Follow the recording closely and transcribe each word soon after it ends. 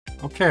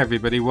Okay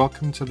everybody,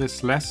 welcome to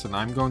this lesson.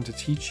 I'm going to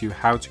teach you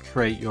how to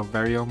create your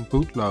very own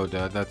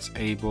bootloader that's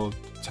able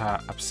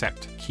to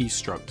accept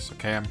keystrokes,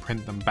 okay, and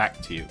print them back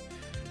to you.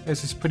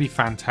 This is pretty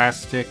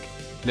fantastic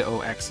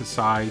little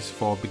exercise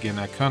for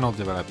beginner kernel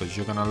developers.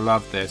 You're going to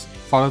love this.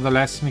 Follow the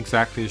lesson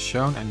exactly as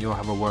shown and you'll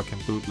have a working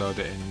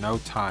bootloader in no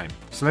time.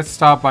 So let's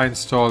start by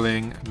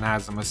installing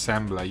NASM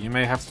assembler. You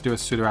may have to do a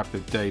sudo apt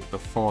update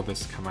before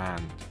this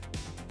command.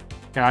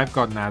 Okay, I've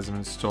got NASM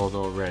installed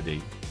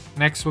already.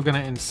 Next, we're going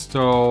to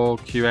install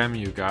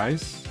QEMU,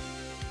 guys,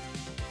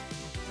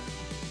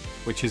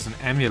 which is an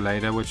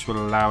emulator which will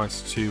allow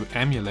us to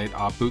emulate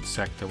our boot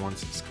sector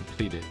once it's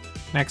completed.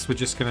 Next, we're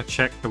just going to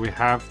check that we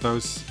have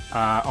those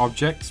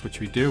objects, which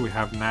we do. We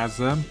have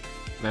NASM.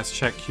 Let's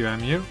check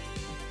QEMU. You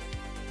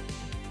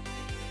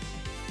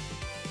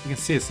can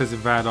see it says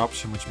invalid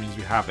option, which means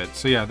we have it.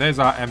 So yeah, there's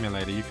our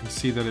emulator. You can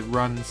see that it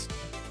runs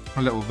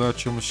a little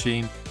virtual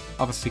machine.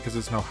 Obviously, because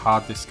there's no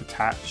hard disk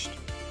attached,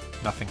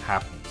 nothing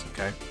happens,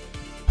 okay?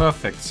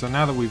 Perfect. So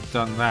now that we've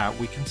done that,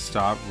 we can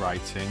start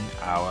writing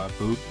our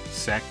boot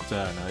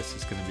sector. Now this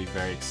is going to be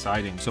very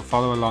exciting. So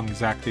follow along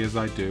exactly as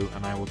I do,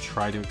 and I will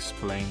try to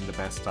explain the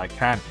best I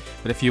can.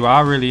 But if you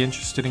are really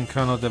interested in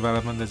kernel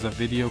development, there's a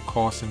video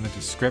course in the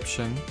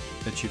description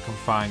that you can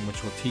find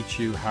which will teach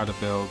you how to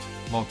build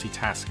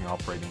multitasking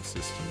operating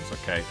systems,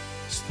 okay?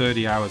 It's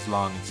 30 hours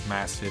long, it's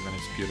massive, and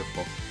it's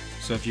beautiful.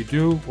 So if you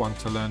do want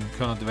to learn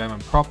kernel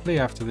development properly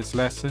after this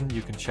lesson,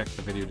 you can check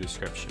the video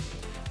description.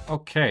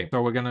 Okay,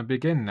 so we're going to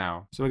begin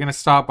now. So we're going to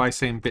start by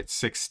saying bit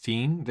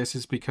 16. This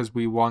is because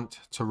we want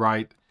to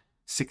write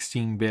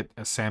 16-bit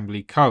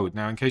assembly code.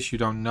 Now, in case you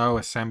don't know,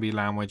 assembly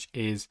language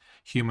is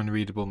human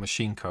readable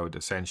machine code,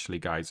 essentially,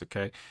 guys,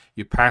 okay?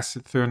 You pass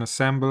it through an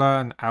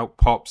assembler and out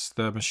pops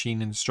the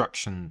machine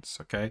instructions,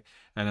 okay?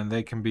 And then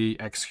they can be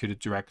executed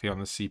directly on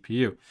the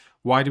CPU.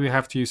 Why do we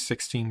have to use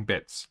 16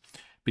 bits?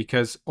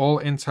 Because all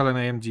Intel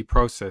and AMD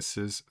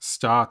processors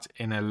start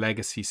in a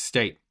legacy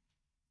state,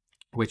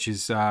 which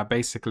is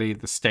basically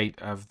the state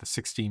of the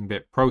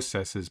 16-bit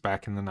processors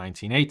back in the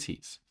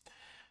 1980s.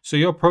 So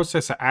your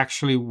processor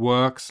actually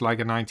works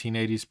like a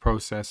 1980s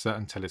processor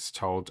until it's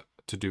told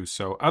to do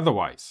so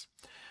otherwise.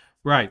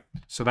 Right,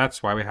 so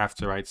that's why we have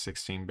to write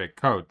 16-bit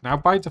code. Now,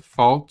 by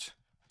default,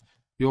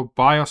 your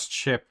BIOS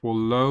chip will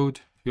load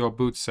your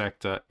boot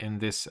sector in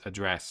this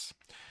address.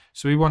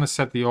 So we want to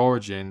set the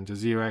origin to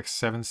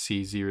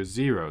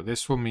 0x7C00.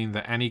 This will mean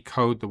that any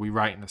code that we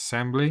write in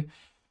assembly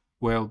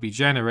will be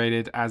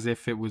generated as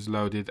if it was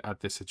loaded at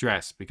this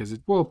address, because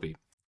it will be.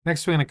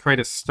 Next, we're going to create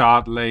a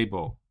start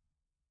label.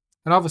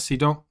 And obviously,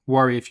 don't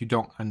worry if you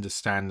don't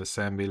understand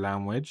assembly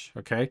language,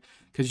 okay?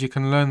 Because you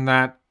can learn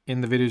that in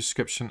the video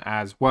description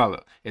as well.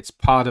 It's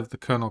part of the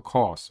kernel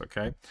course,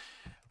 okay?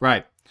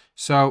 Right,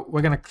 so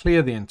we're going to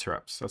clear the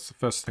interrupts. That's the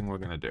first thing we're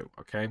going to do,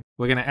 okay?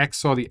 We're going to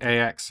XOR the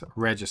AX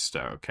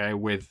register, okay,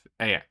 with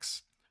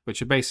AX, which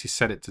will basically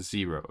set it to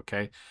 0,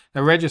 okay?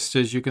 Now,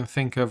 registers you can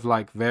think of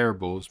like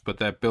variables, but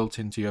they're built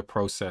into your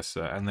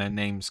processor and their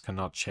names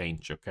cannot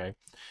change, okay?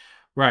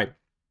 Right,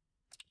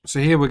 so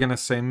here we're going to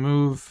say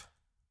move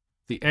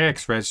the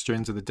AX register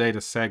into the data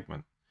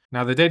segment.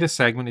 Now, the data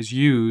segment is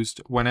used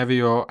whenever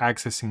you're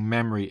accessing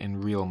memory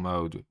in real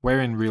mode. We're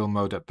in real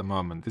mode at the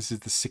moment. This is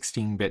the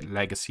 16-bit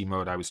legacy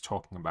mode I was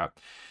talking about.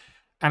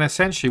 And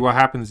essentially what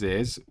happens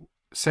is,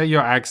 say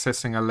you're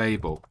accessing a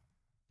label,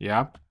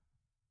 yeah?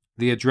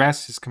 The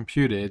address is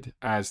computed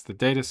as the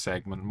data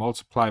segment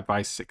multiplied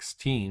by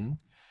 16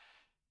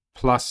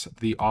 plus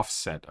the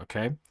offset,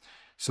 okay?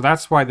 So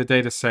that's why the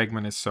data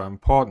segment is so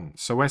important.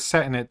 So we're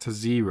setting it to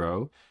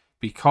 0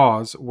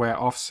 because we're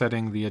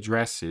offsetting the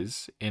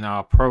addresses in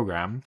our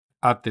program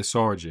at this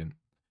origin.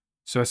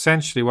 So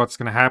essentially what's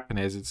going to happen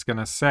is it's going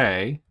to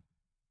say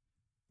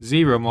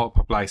 0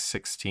 multiplied by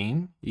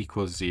 16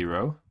 equals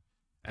 0,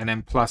 and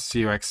then plus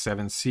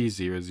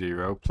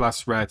 0x7C00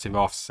 plus relative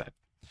offset.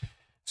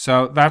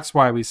 So that's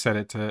why we set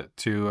it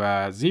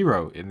to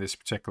 0 in this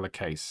particular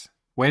case.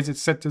 Where's it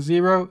set to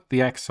 0?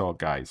 The XOR,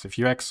 guys. If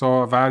you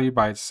XOR a value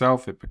by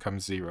itself, it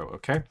becomes 0,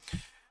 okay?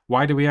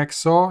 Why do we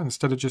XOR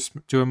instead of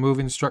just do a move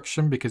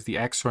instruction? Because the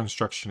XOR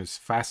instruction is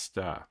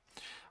faster.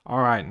 All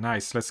right,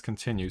 nice. Let's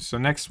continue. So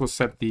next we'll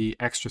set the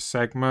extra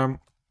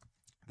segment,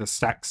 the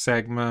stack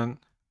segment,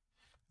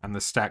 and the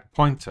stack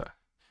pointer.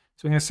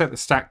 So we're going to set the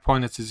stack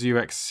pointer to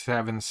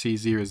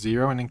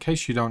 0x7C00. And in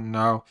case you don't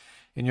know,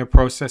 in your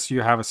processor,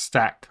 you have a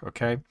stack,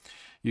 okay?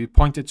 You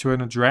point it to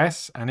an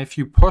address, and if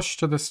you push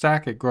to the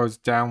stack, it grows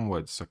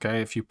downwards,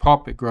 okay? If you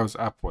pop, it grows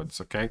upwards,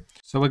 okay?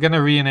 So we're going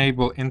to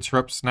re-enable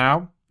interrupts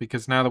now,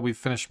 because now that we've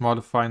finished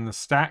modifying the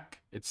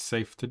stack, it's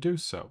safe to do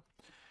so.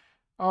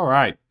 All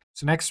right.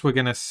 So next we're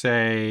going to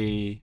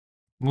say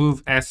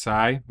move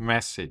SI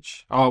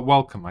message. Oh,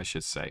 welcome, I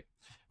should say.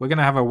 We're going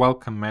to have a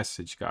welcome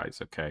message, guys,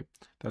 okay?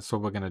 That's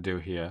what we're going to do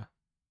here.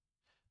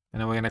 And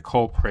then we're going to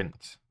call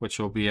print, which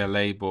will be a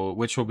label,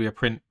 which will be a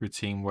print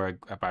routine we're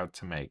about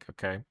to make,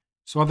 okay?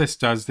 So what this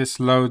does, this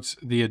loads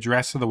the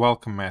address of the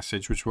welcome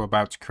message, which we're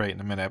about to create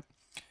in a minute,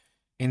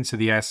 into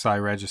the SI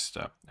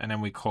register, and then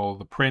we call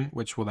the print,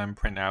 which will then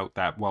print out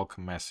that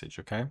welcome message.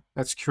 Okay,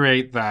 let's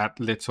create that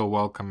little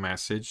welcome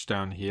message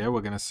down here.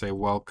 We're going to say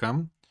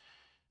welcome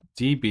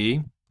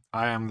DB,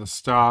 I am the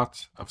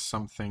start of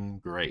something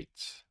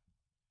great,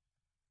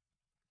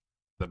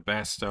 the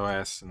best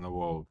OS in the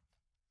world.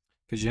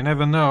 Because you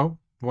never know,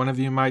 one of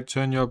you might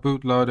turn your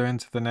bootloader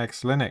into the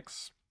next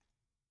Linux.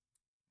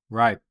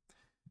 Right.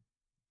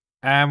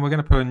 And we're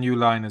going to put a new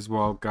line as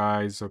well,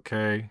 guys,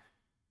 okay?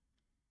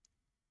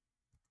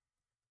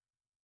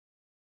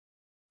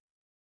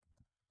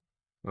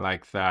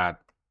 Like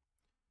that.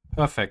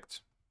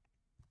 Perfect.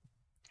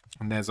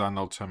 And there's our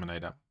null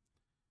terminator.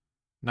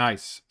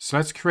 Nice. So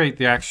let's create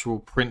the actual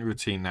print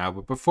routine now.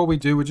 But before we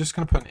do, we're just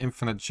going to put an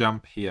infinite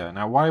jump here.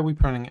 Now, why are we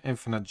putting an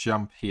infinite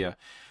jump here?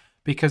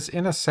 Because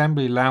in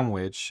assembly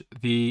language,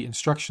 the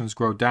instructions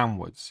grow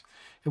downwards.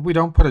 If we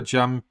don't put a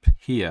jump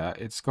here,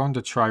 it's going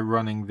to try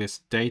running this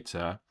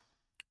data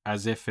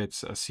as if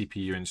it's a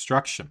CPU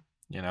instruction,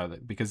 you know,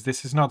 because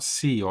this is not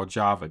C or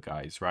Java,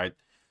 guys, right?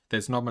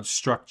 There's not much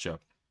structure.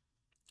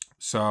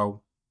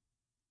 So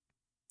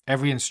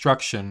every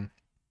instruction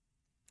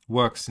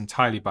works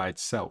entirely by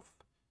itself,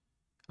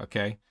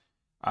 okay?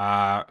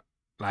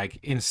 Like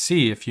in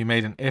C, if you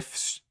made an if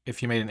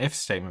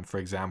statement, for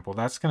example,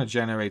 that's going to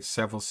generate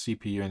several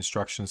CPU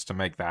instructions to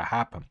make that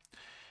happen.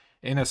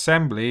 In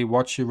assembly,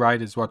 what you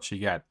write is what you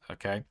get,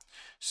 okay?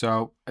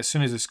 So as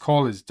soon as this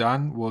call is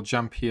done, we'll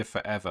jump here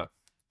forever.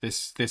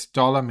 This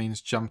dollar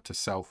means jump to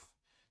self.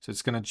 So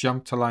it's going to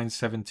jump to line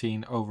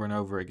 17 over and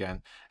over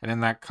again. And then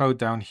that code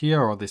down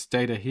here, or this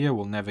data here,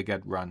 will never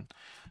get run.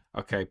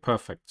 Okay,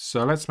 perfect.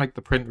 So let's make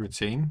the print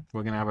routine.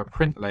 We're going to have a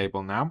print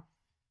label now.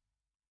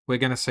 We're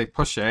going to say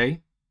push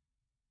A,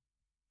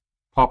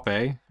 pop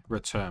A,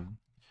 return.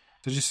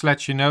 So just to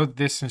let you know,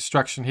 this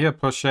instruction here,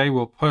 push A,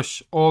 will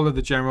push all of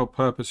the general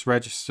purpose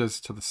registers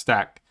to the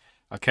stack,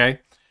 okay?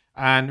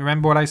 And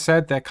remember what I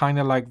said? They're kind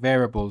of like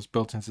variables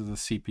built into the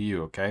CPU,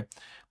 okay?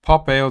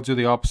 Pop A will do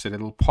the opposite.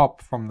 It'll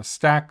pop from the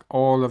stack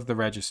all of the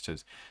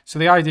registers. So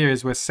the idea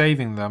is we're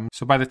saving them.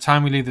 So by the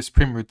time we leave this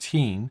print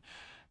routine,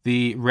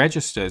 the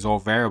registers, or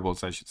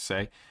variables I should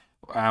say,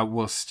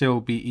 will still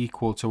be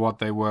equal to what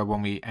they were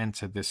when we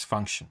entered this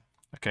function,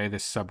 okay,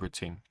 this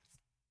subroutine.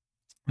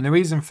 And the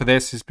reason for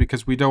this is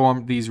because we don't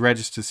want these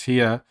registers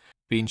here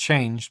being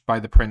changed by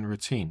the print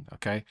routine,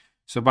 okay?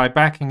 So by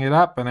backing it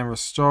up and then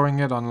restoring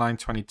it on line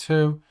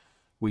 22,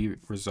 we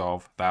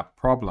resolve that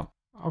problem.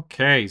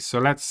 Okay, so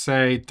let's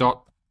say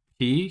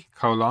 .p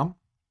colon,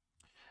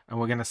 and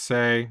we're going to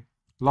say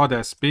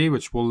load_sb,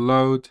 which will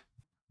load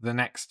the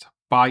next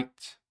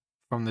byte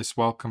from this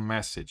welcome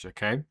message,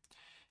 okay?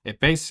 It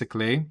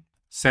basically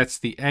sets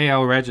the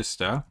AL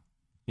register,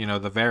 you know,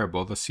 the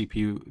variable, the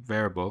CPU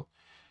variable,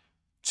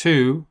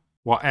 to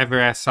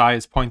whatever SI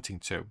is pointing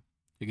to.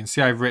 You can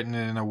see I've written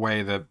it in a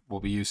way that will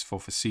be useful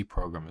for C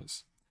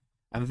programmers.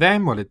 And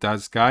then what it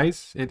does,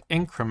 guys, it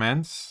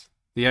increments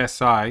the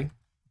SI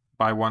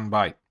by 1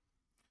 byte.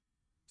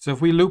 So if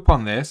we loop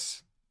on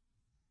this,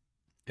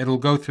 it'll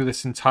go through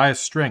this entire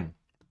string.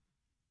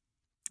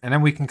 And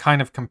then we can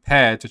kind of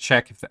compare to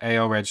check if the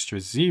AL register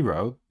is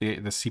 0, the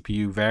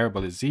CPU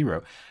variable is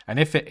 0. And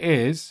if it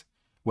is,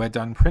 we're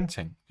done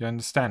printing. You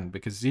understand?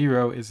 Because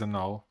 0 is a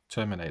null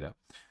terminator.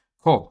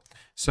 Cool.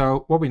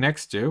 So what we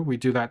next do, we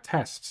do that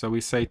test. So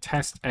we say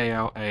test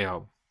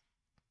AL.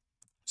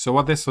 So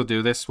what this will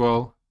do, this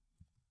will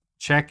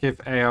check if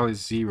AL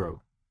is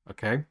 0.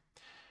 Okay.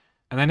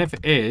 And then if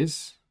it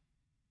is,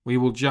 we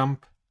will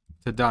jump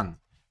to done.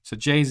 So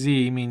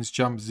JZ means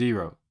jump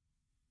 0.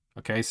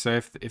 Okay, so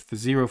if the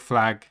 0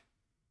 flag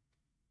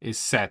is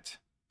set,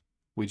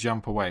 we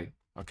jump away,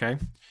 okay?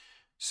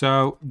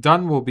 So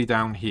done will be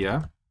down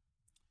here.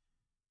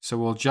 So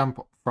we'll jump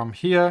from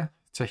here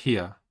to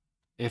here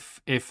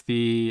if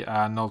the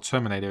null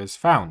terminator is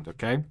found,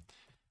 okay?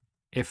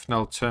 If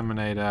null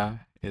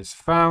terminator is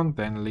found,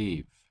 then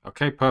leave.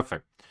 Okay,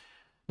 perfect.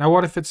 Now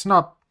what if it's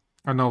not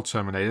a null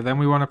terminator? Then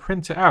we want to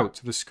print it out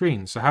to the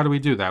screen. So how do we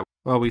do that?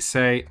 Well, we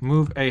say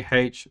move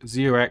AH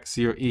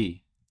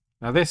 0x0e.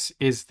 Now this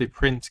is the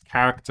print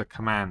character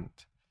command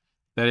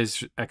that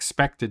is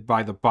expected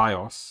by the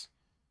BIOS,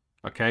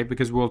 okay?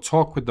 Because we'll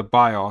talk with the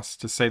BIOS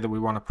to say that we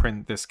want to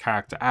print this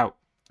character out,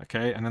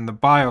 okay? And then the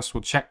BIOS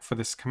will check for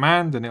this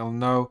command and it'll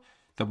know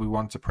that we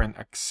want to print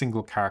a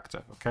single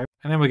character, okay?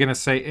 And then we're going to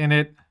say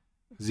init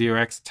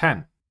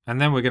 0x10. And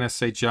then we're going to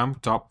say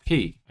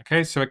jump.p,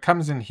 okay? So it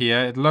comes in here,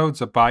 it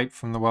loads a byte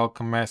from the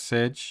welcome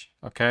message,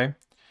 okay?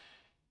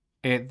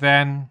 It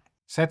then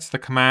sets the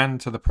command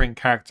to the print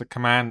character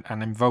command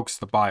and invokes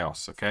the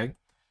BIOS, okay?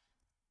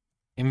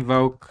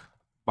 Invoke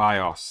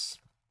BIOS.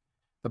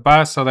 The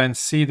BIOS will then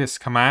see this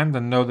command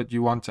and know that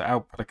you want to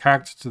output a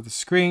character to the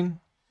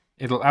screen.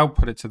 It'll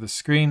output it to the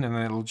screen and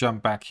then it'll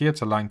jump back here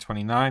to line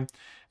 29.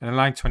 And then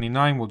line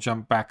 29 will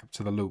jump back up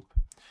to the loop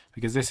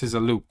because this is a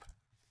loop,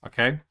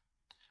 okay?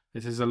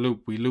 This is a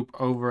loop. We loop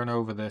over and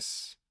over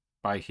this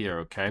by here,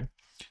 okay?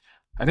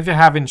 And if you're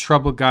having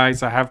trouble,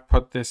 guys, I have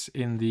put this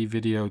in the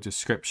video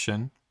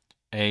description,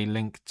 a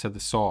link to the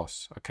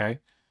source, okay,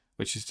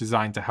 which is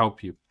designed to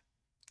help you.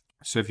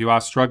 So if you are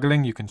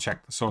struggling, you can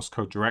check the source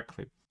code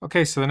directly.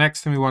 Okay, so the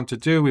next thing we want to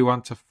do, we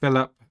want to fill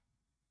up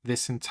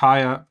this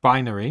entire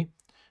binary,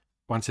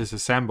 once it's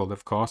assembled,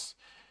 of course,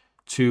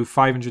 to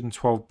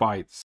 512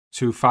 bytes,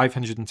 to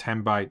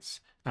 510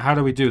 bytes. Now, how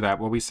do we do that?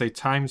 Well, we say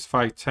times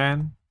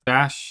 510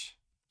 dash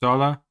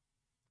dollar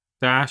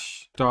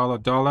dash dollar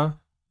dollar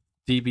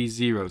db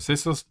zeros.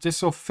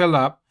 This will fill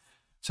up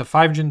to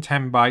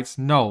 510 bytes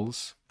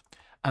nulls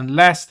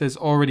unless there's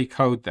already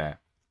code there.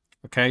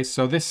 Okay,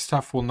 so this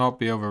stuff will not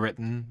be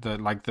overwritten.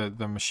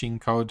 The machine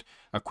code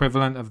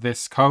equivalent of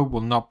this code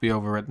will not be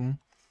overwritten.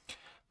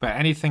 But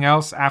anything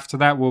else after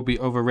that will be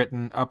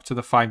overwritten up to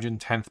the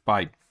 510th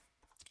byte.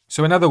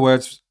 So in other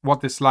words,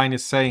 what this line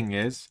is saying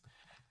is,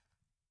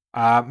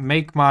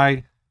 make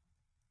my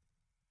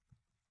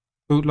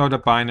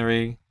bootloader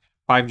binary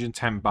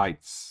 510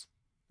 bytes.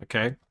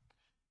 Okay,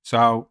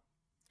 so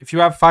if you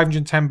have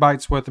 510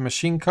 bytes worth of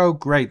machine code,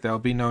 great, there'll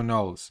be no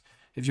nulls.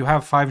 If you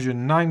have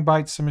 509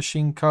 bytes of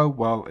machine code,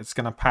 well, it's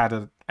going to pad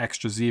an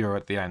extra 0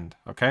 at the end,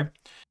 okay?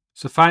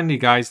 So finally,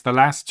 guys, the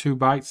last 2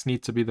 bytes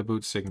need to be the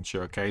boot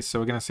signature, okay? So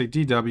we're going to say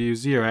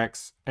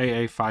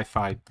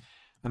DW0xAA55.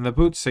 And the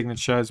boot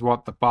signature is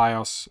what the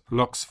BIOS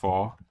looks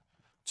for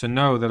to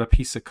know that a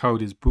piece of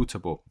code is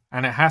bootable.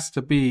 And it has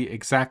to be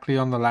exactly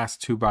on the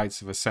last 2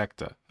 bytes of a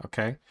sector,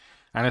 okay?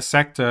 And a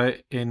sector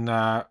in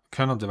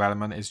kernel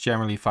development is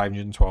generally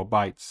 512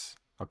 bytes,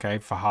 okay,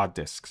 for hard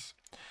disks.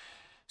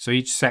 So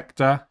each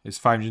sector is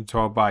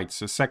 512 bytes.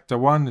 So sector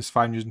 1 is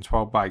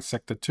 512 bytes.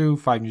 Sector 2,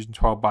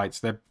 512 bytes.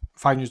 They're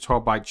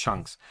 512 byte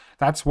chunks.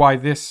 That's why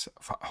this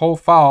whole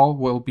file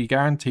will be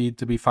guaranteed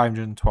to be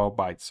 512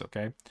 bytes,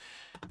 okay?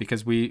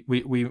 Because we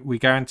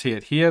guarantee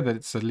it here that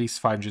it's at least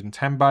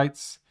 510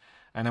 bytes,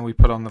 and then we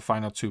put on the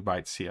final 2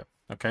 bytes here,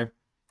 okay?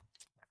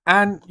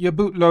 And your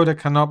bootloader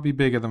cannot be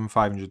bigger than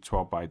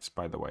 512 bytes,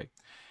 by the way.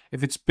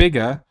 If it's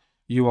bigger,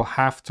 you will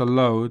have to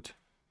load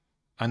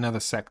another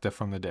sector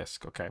from the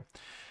disk, okay?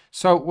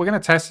 So we're going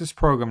to test this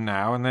program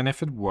now, and then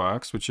if it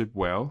works, which it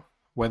will,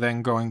 we're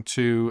then going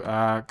to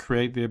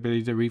create the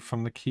ability to read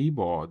from the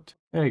keyboard.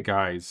 Hey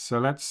guys, so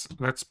let's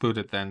boot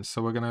it then.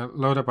 So we're going to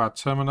load up our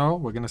terminal.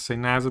 We're going to say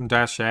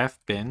nasm-f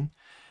bin.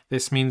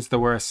 This means that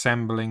we're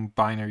assembling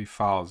binary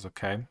files,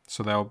 okay?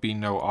 So there'll be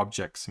no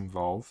objects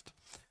involved.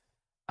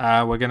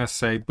 We're going to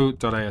say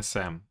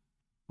boot.asm.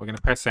 We're going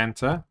to press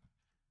enter.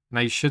 Now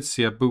you should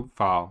see a boot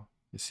file.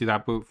 You see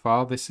that boot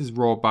file? This is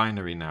raw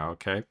binary now,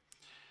 okay?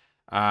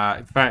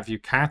 In fact, if you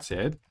cat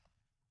it,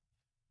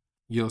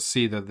 you'll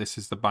see that this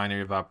is the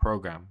binary of our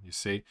program, you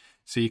see?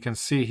 So you can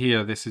see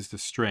here, this is the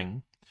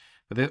string.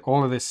 But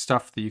all of this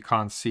stuff that you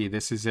can't see,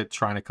 this is it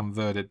trying to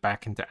convert it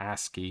back into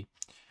ASCII,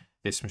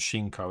 this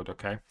machine code,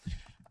 okay?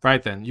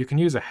 Right then, you can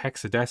use a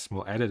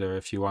hexadecimal editor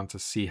if you want to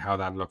see how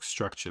that looks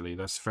structurally.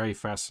 That's very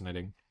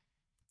fascinating.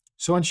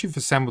 So once you've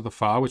assembled the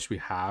file, which we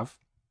have,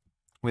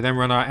 we then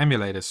run our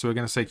emulator. So we're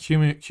going to say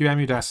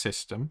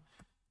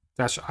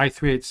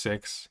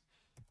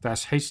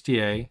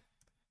qemu-system-i386-hda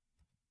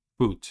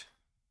boot.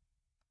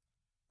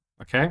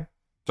 Okay,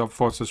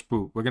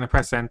 ./boot. We're going to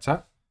press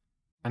enter.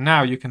 And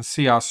now you can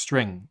see our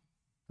string.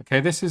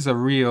 Okay, this is a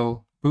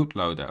real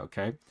bootloader,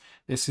 okay?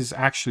 This is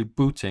actually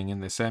booting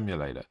in this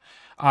emulator.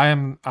 I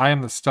am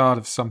the start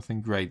of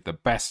something great, the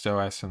best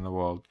OS in the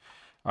world.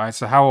 All right,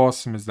 so how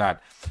awesome is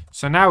that?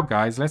 So now,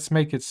 guys, let's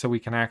make it so we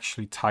can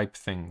actually type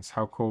things.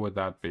 How cool would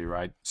that be,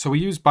 right? So we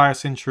use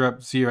BIOS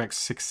interrupt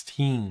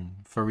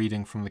 0x16 for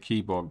reading from the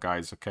keyboard,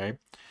 guys, okay?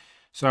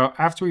 So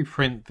after we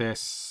print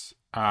this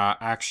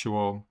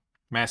actual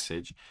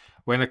message,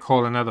 we're going to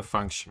call another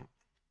function.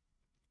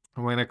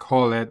 And we're going to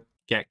call it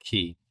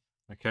getKey,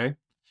 okay?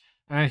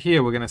 And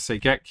here we're going to say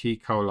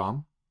getKey :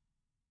 and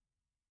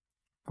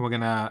we're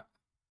going to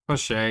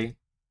push A,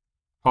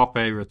 pop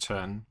A,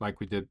 return, like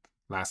we did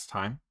last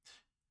time.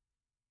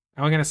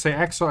 And we're going to say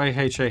XOR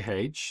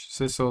AH.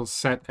 So this will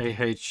set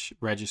AH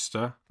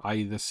register,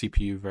 i.e. the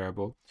CPU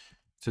variable,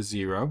 to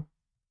 0.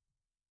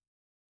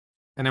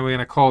 And then we're going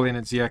to call in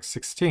at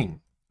ZX16,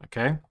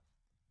 okay?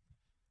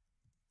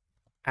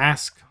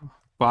 Ask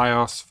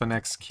BIOS for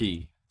next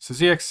key. So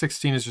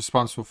ZX16 is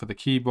responsible for the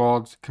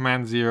keyboard.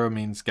 Command 0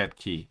 means get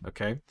key,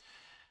 okay?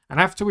 And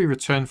after we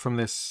return from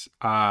this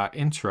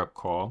interrupt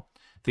call,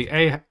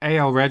 the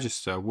AL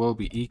register will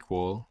be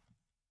equal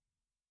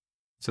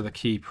to the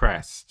key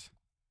pressed,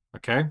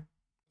 okay?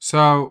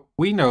 So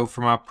we know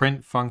from our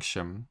print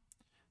function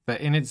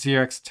that init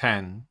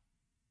 0x10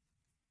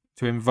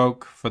 to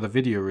invoke for the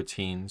video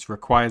routines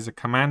requires a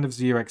command of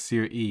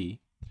 0x0e,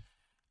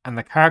 and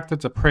the character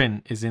to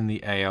print is in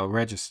the AL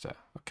register,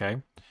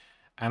 okay?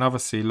 And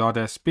obviously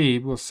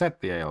LODSB will set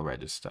the AL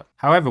register.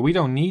 However, we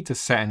don't need to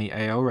set any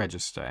AL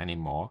register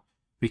anymore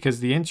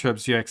because the interrupt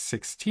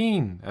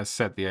 0x16 has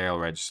set the AL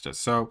register.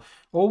 So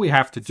all we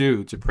have to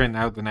do to print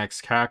out the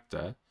next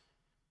character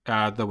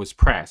that was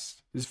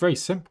pressed is very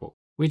simple.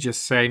 We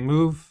just say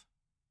move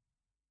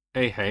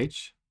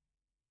AH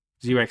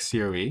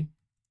 0x0e,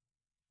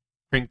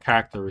 print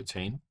character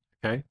routine,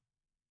 okay,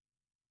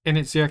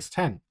 init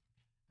 0x10.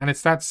 And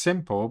it's that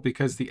simple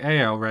because the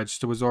AL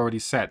register was already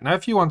set. Now,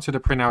 if you wanted to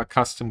print out a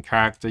custom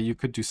character, you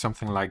could do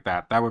something like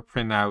that. That would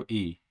print out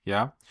E,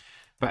 yeah?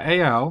 But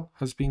AL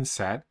has been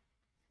set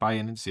by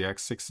init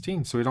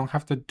ZX16, so we don't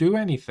have to do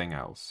anything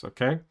else,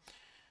 okay?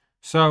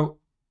 So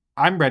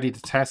I'm ready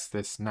to test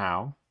this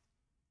now,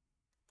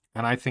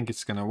 and I think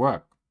it's going to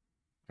work,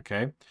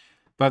 okay?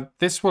 But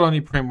this will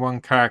only print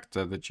one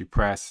character that you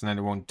press, and then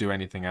it won't do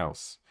anything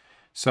else.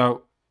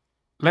 So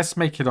let's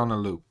make it on a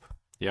loop,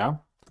 yeah?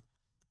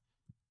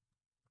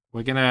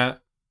 We're going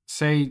to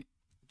say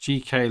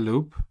GK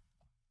loop,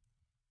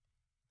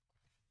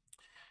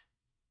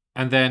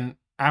 and then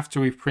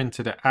after we've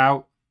printed it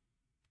out,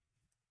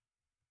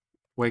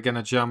 we're going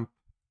to jump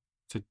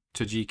to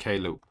GK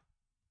loop.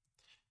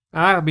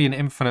 Now that'll be an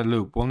infinite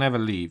loop. We'll never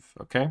leave,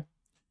 okay?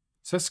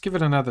 So let's give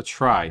it another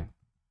try.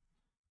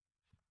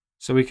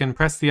 So we can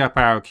press the up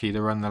arrow key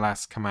to run the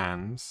last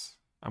commands.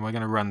 And we're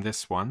going to run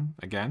this one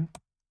again.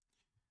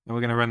 And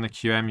we're going to run the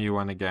QEMU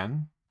one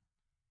again.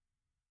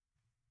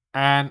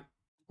 And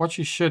what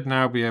you should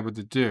now be able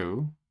to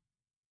do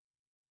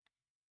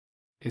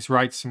is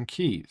write some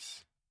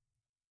keys.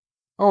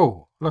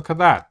 Oh, look at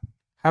that.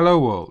 Hello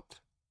world.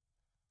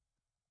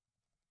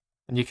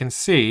 And you can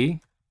see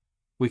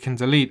we can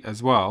delete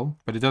as well,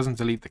 but it doesn't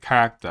delete the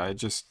character. It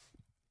just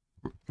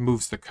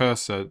moves the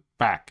cursor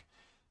back.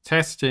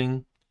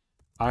 Testing.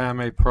 I am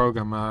a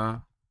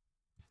programmer.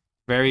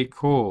 Very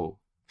cool.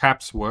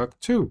 Caps work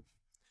too.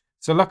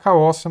 So look how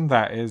awesome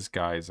that is,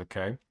 guys,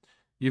 okay?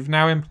 You've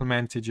now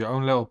implemented your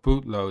own little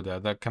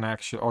bootloader that can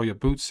actually, or your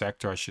boot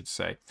sector, I should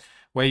say,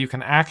 where you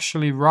can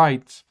actually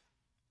write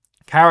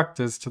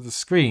characters to the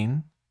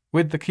screen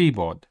with the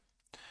keyboard.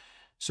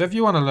 So if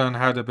you want to learn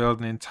how to build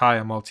an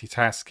entire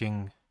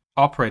multitasking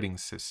operating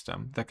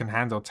system that can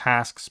handle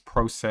tasks,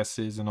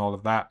 processes, and all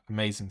of that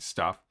amazing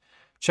stuff,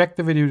 check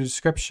the video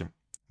description.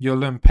 You'll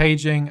learn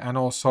paging and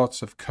all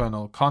sorts of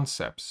kernel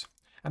concepts.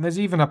 And there's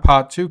even a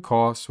part 2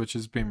 course which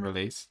has been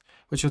released,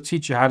 which will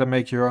teach you how to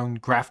make your own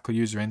graphical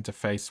user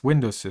interface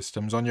Windows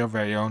systems on your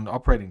very own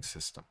operating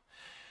system.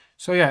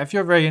 So yeah, if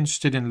you're very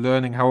interested in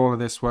learning how all of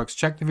this works,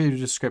 check the video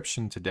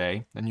description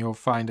today and you'll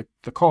find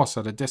the course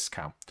at a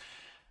discount.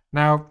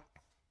 Now,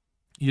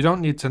 you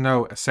don't need to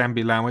know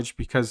assembly language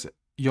because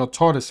you're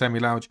taught assembly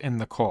language in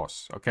the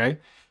course, okay?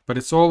 But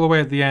it's all the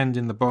way at the end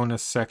in the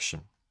bonus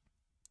section.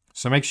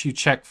 So make sure you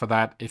check for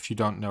that if you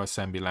don't know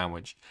assembly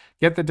language.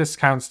 Get the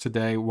discounts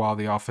today while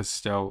the offer's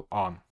still on.